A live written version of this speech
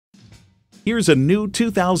Here's a new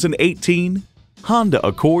 2018 Honda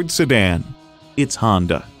Accord Sedan. It's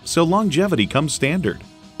Honda, so longevity comes standard.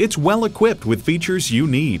 It's well equipped with features you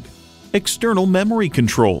need: external memory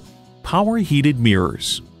control, power heated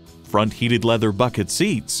mirrors, front heated leather bucket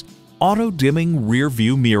seats, auto dimming rear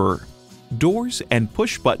view mirror, doors and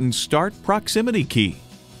push button start proximity key,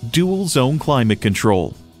 dual zone climate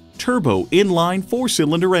control, turbo inline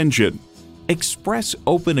 4-cylinder engine, express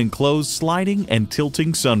open and close sliding and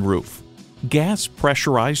tilting sunroof, gas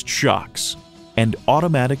pressurized shocks, and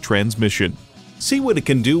automatic transmission. See what it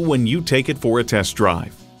can do when you take it for a test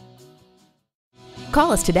drive.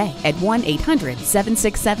 Call us today at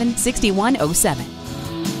 1-800-767-6107.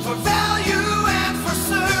 For value.